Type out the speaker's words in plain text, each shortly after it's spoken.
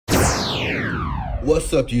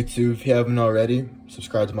What's up, YouTube? If you haven't already,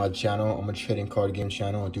 subscribe to my channel. I'm a trading card game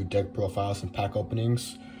channel. I do deck profiles and pack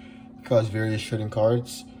openings across various trading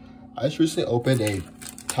cards. I just recently opened a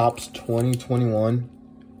Topps 2021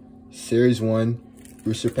 Series 1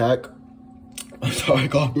 booster pack. I'm sorry, I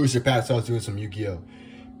call it booster pack, so I was doing some Yu-Gi-Oh!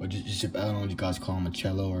 But just I don't know what you guys call them, a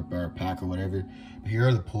cello or a pack or whatever. But here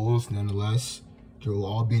are the pulls, nonetheless. They will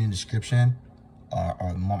all be in the description.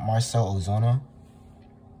 Marcell Ozuna,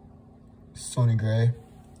 Sonny Gray,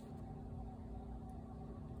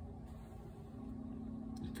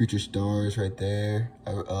 Future Stars right there,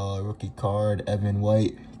 rookie card, Evan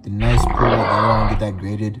White, the nice pull right there, I want to get that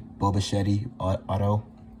graded, Bo Bichette auto,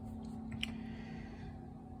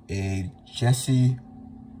 a Jesse,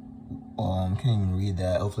 can't even read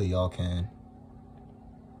that, hopefully y'all can,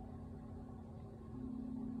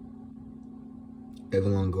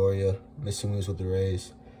 Evan Longoria, missing wheels with the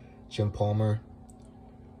Rays, Jim Palmer,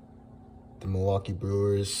 the Milwaukee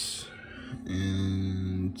Brewers,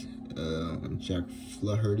 and Jack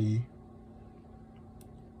Flaherty,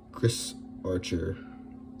 Chris Archer,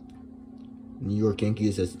 New York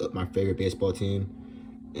Yankees, that's my favorite baseball team,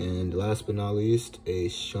 and last but not least, a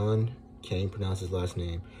Sean, can't even pronounce his last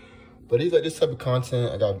name. But he's like this type of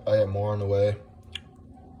content. I have more on the way.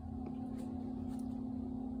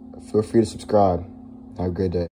 Feel free to subscribe. Have a great day.